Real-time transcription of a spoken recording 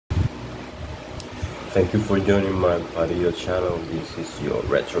Thank you for joining my patio channel. This is your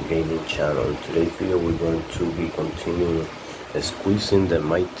retro gaming channel. In today's video we're going to be continuing squeezing the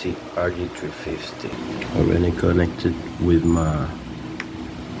mighty RG350. Already connected with my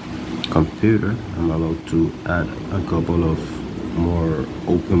computer. I'm about to add a couple of more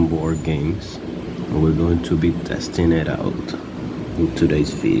open board games. We're going to be testing it out in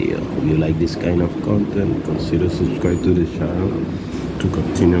today's video. If you like this kind of content, consider subscribe to the channel to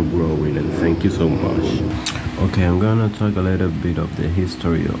continue growing, and thank you so much. Okay, I'm gonna talk a little bit of the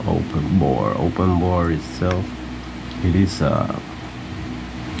history of openbor. Openbor itself, it is a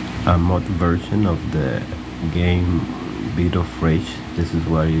mod version of the game Beat of Rage. This is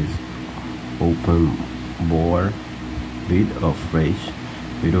what is openbor Beat of Rage.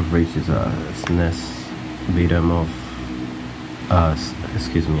 Beat of Rage is a SNES beat 'em up, a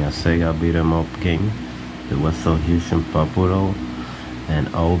Sega beat 'em up game that was so huge and popular, and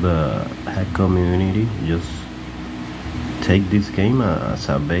all the hack community just take this game as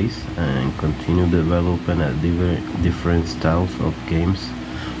a base and continue developing a different styles of games.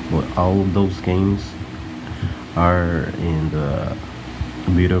 But all those games are in the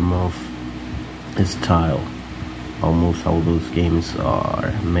beat 'em up style. Almost all those games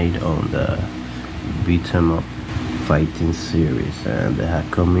are made on the beat 'em up fighting series, and the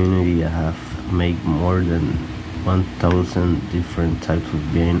hack community have made more than 1,000 different types of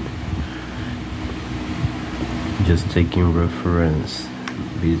game, just taking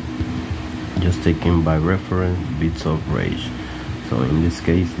by reference Beats of Rage. So in this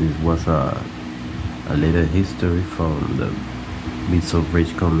case, this was a little history from the Beats of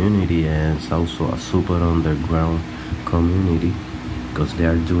Rage community, and it's also a super underground community because they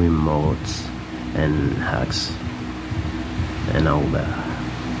are doing mods and hacks and all that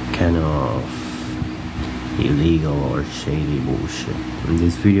kind of illegal or shady bullshit. In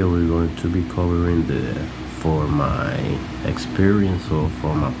this video we're going to be covering for my experience, or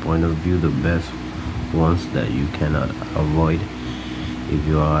from my point of view, the best ones that you cannot avoid if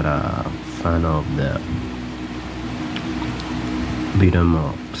you are a fan of the beat 'em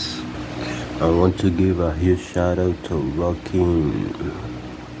ups. I want to give a huge shout out to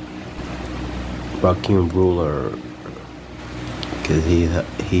Rocking Ruler, because he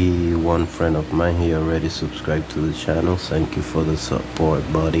one friend of mine, he already subscribed to the channel. Thank you for the support,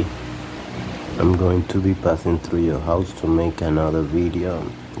 buddy. I'm going to be passing through your house to make another video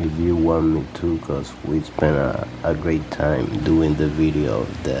if you want me to, because we spent a great time doing the video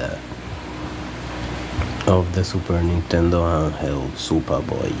of the Super Nintendo handheld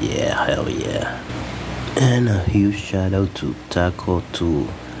Superboy. Yeah, hell yeah. And a huge shout out to Taco too,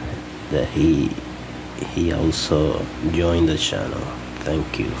 that he also joined the channel.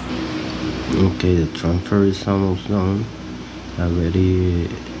 Thank you. Okay, the transfer is almost done. Already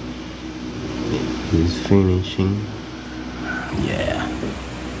is finishing. Yeah.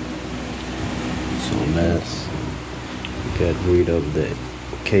 So let's get rid of the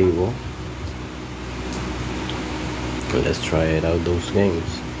cable. Let's try it out, those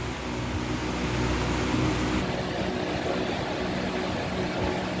games.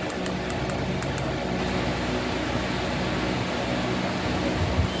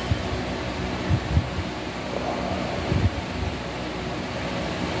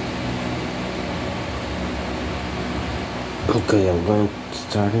 Okay, I'm going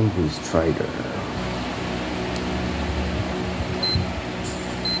starting with Strider.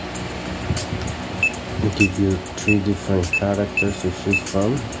 I'll give you 3 different characters to choose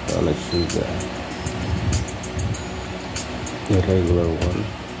from. So let's choose the regular one.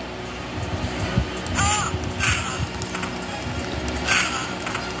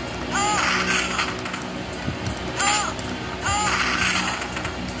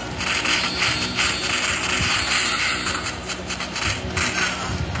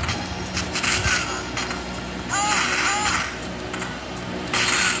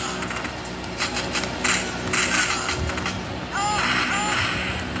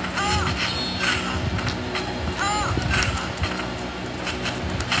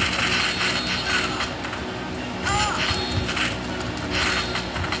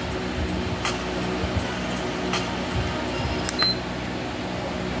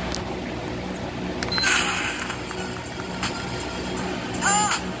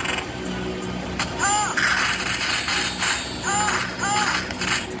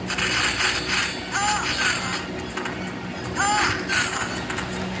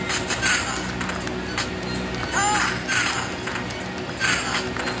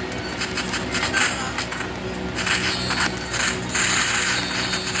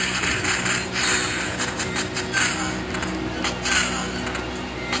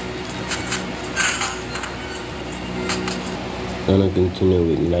 Gonna continue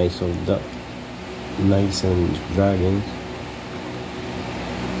with Knights and Dragons.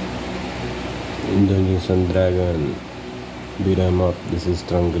 Dungeons and Dragons beat 'em up. This is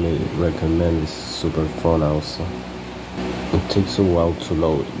strongly recommend. It's super fun also. It takes a while to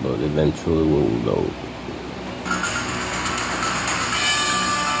load, but eventually will load.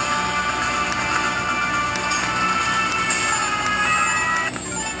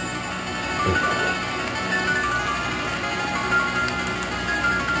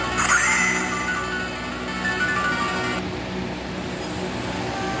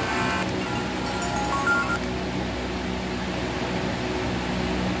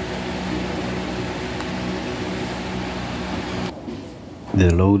 The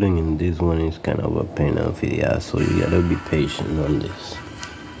loading in this one is kind of a pain in the ass, so you gotta be patient on this.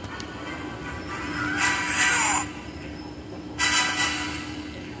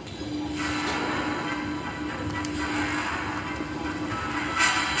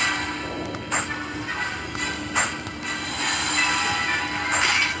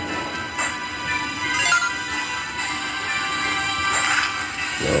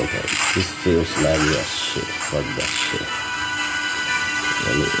 Okay, this feels laggy as shit. Fuck that shit.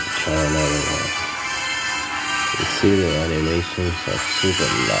 Let me try another one. You see the animations are super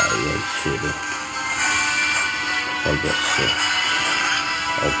laggy and shitty. Fuck that shit.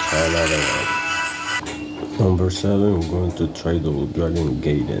 I'll try another one. Number 7, we're going to try the Dragon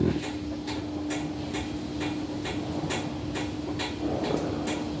Gaiden.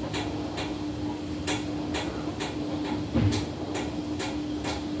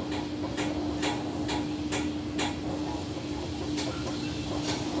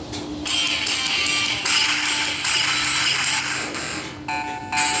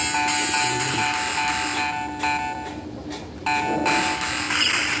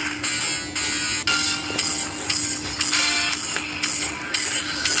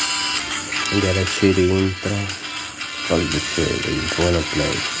 Got a shitty intro. Fuck the shit, I just wanna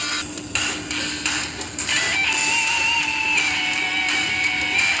play.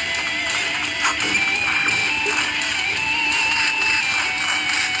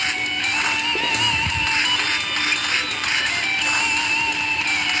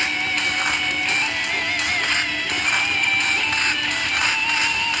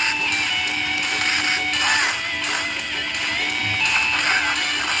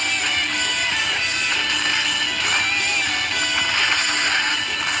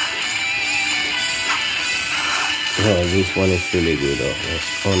 Oh, this one is really good though,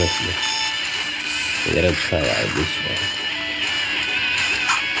 honestly. You gotta try out this one.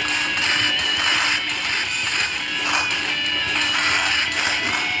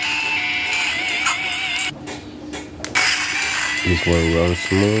 This one runs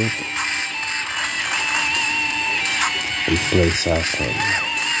smooth and plays awesome.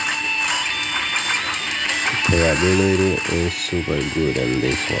 Playability is super good in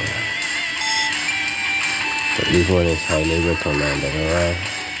this one. So this one is highly recommended, alright?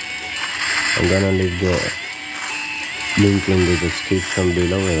 I'm gonna leave the link in the description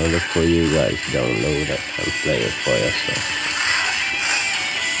below in order for you guys to download it and play it for yourself.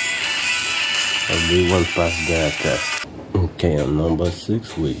 Everyone pass their test. Okay, on number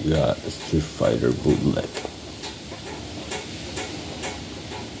 6 we got Street Fighter bootleg.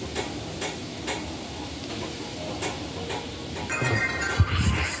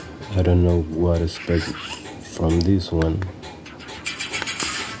 I don't know what to expect from this one.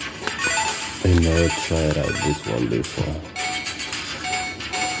 I never tried out this one before.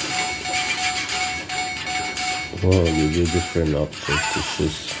 Well, give you different options to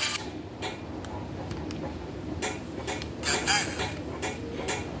choose.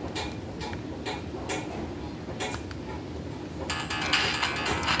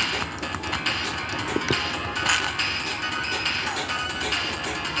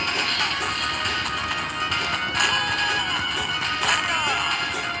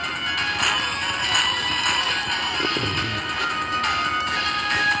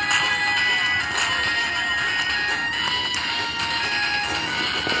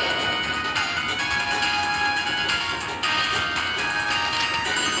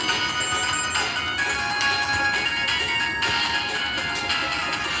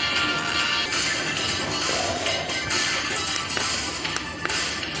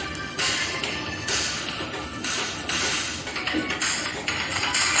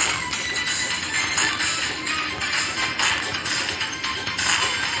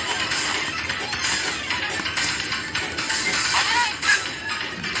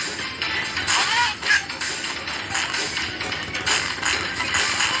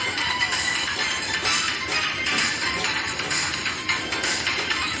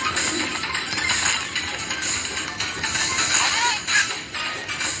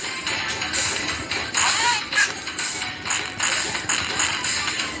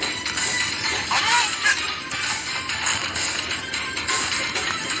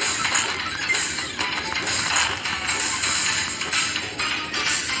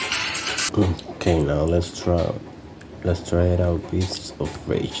 Okay, now let's try it out. Beasts of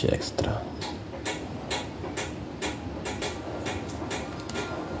Rage Extra.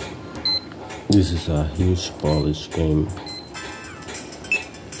 This is a huge polished game.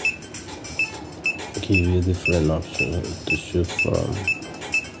 Give you different options to choose from.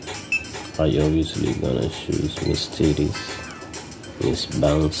 I obviously gonna choose Miss Titties, Miss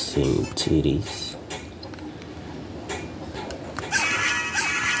Bouncing Titties.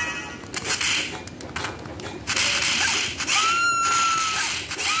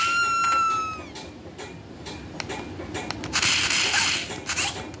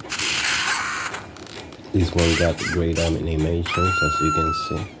 This one got great animations, as you can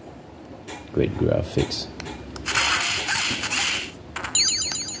see. Great graphics.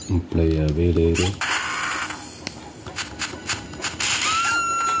 Playability.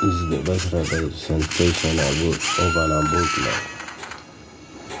 This is the best representation of a bootleg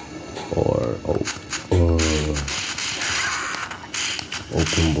or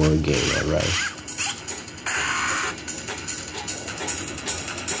open board game, alright?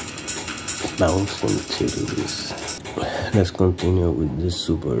 Bouncing titties. Let's continue with this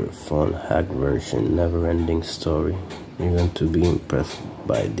super fun hack version, never ending story. You're going to be impressed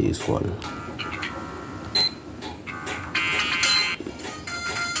by this one.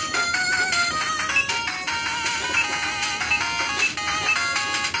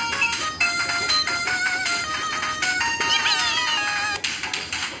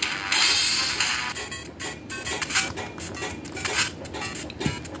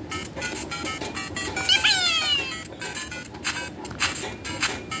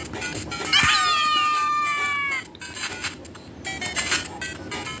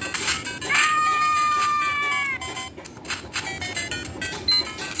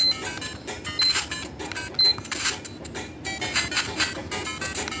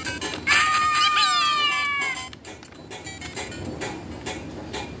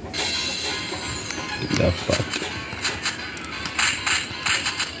 The fuck?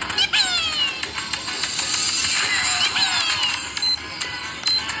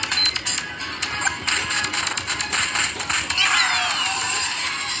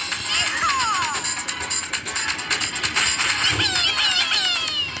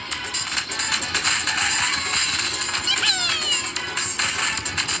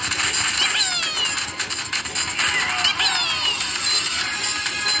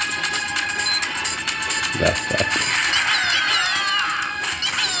 The fuck?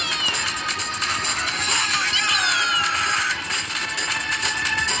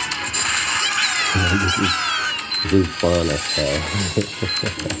 This is fun as hell.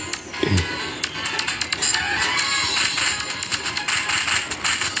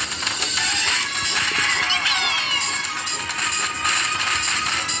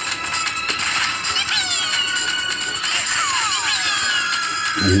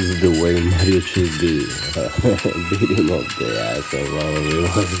 This is the way Mario should be. Beat him up the ass of everyone.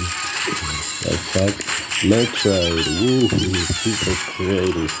 The fuck? Metroid. Woo, super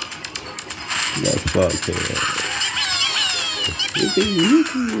creative. The fuck?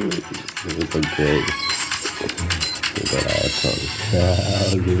 Super great. Super awesome.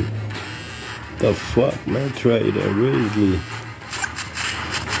 Dude. The fuck? Metroid, really?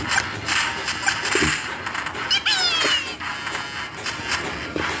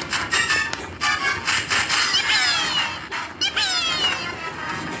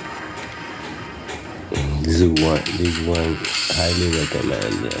 This one highly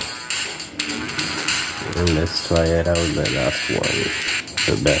recommended. And let's try it out. The last one,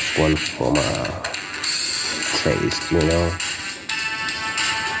 the best one for my taste, you know.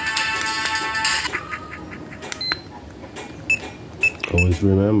 Always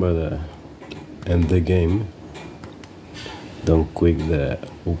remember that end the game. Don't quick the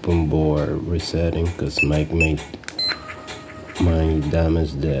open board resetting, cause might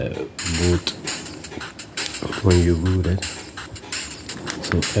damage the boot when you boot it.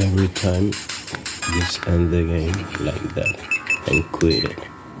 So every time just end the game like that and quit it.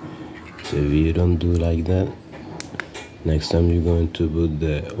 So if you don't do like that, next time you're going to boot,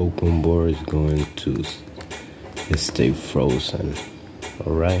 the open board is going to stay frozen.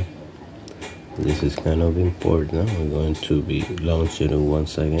 Alright, this is kind of important. We're going to be launching it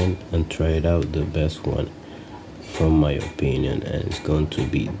once again and try it out. The best one from my opinion, and it's going to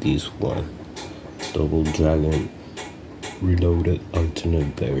be this one, Double Dragon Reloaded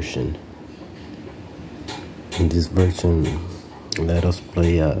alternate version. In this version, let us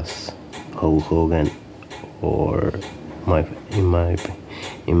play as Hulk Hogan, or in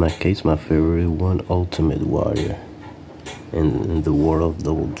my case, my favorite one, Ultimate Warrior, in the world of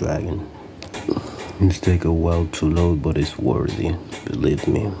Double Dragon. It's take a while to load, but it's worthy, believe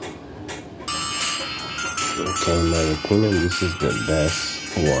me. Okay, in my opinion, this is the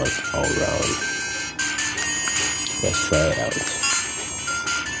best one all around. Let's try it out.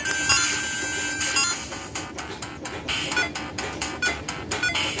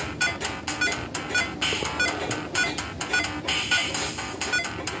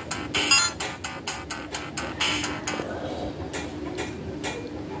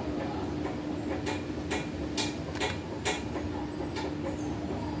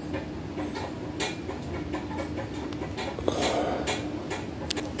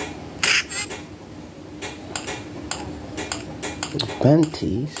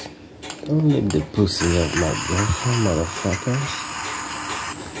 Panties? Don't lick the pussy of my girlfriend, motherfuckers.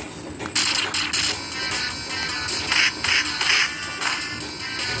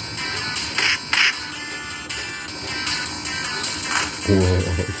 Whoa,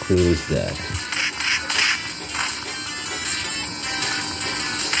 who is that?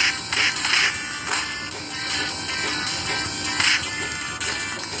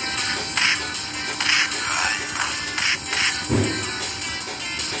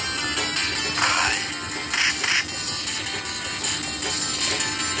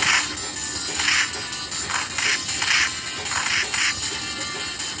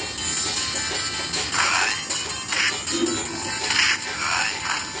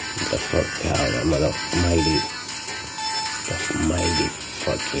 The fuck out, I'm the mighty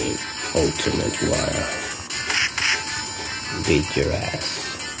fucking ultimate warrior. Beat your ass.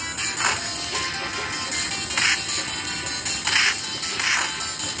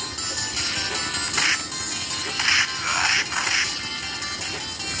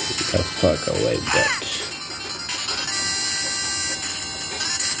 Get the fuck away, bitch.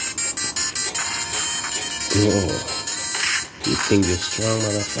 Whoa. You think you're strong,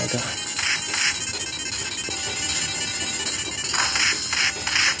 motherfucker?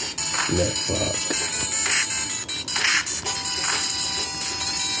 No, fuck.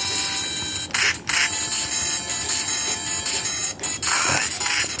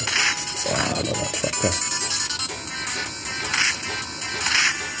 Wow, motherfucker.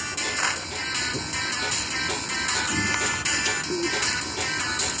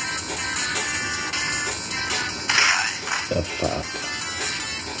 The fuck?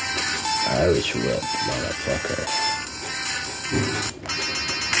 Irish whip, motherfucker.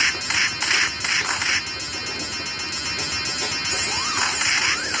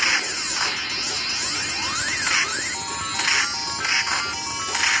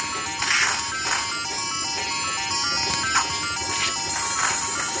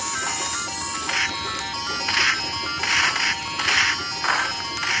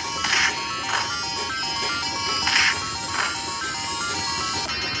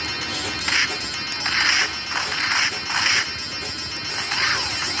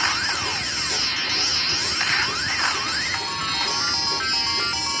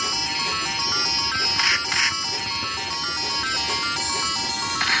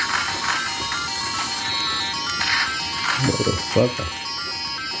 Motherfucker.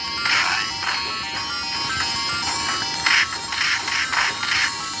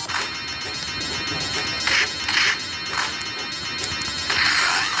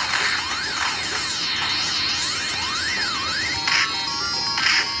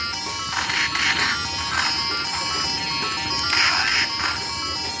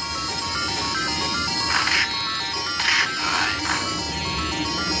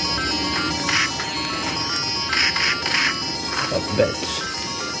 A bitch.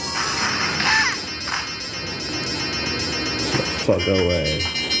 Fuck away.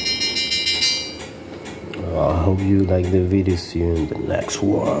 Well, I hope you like the video. See you in the next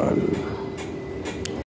one.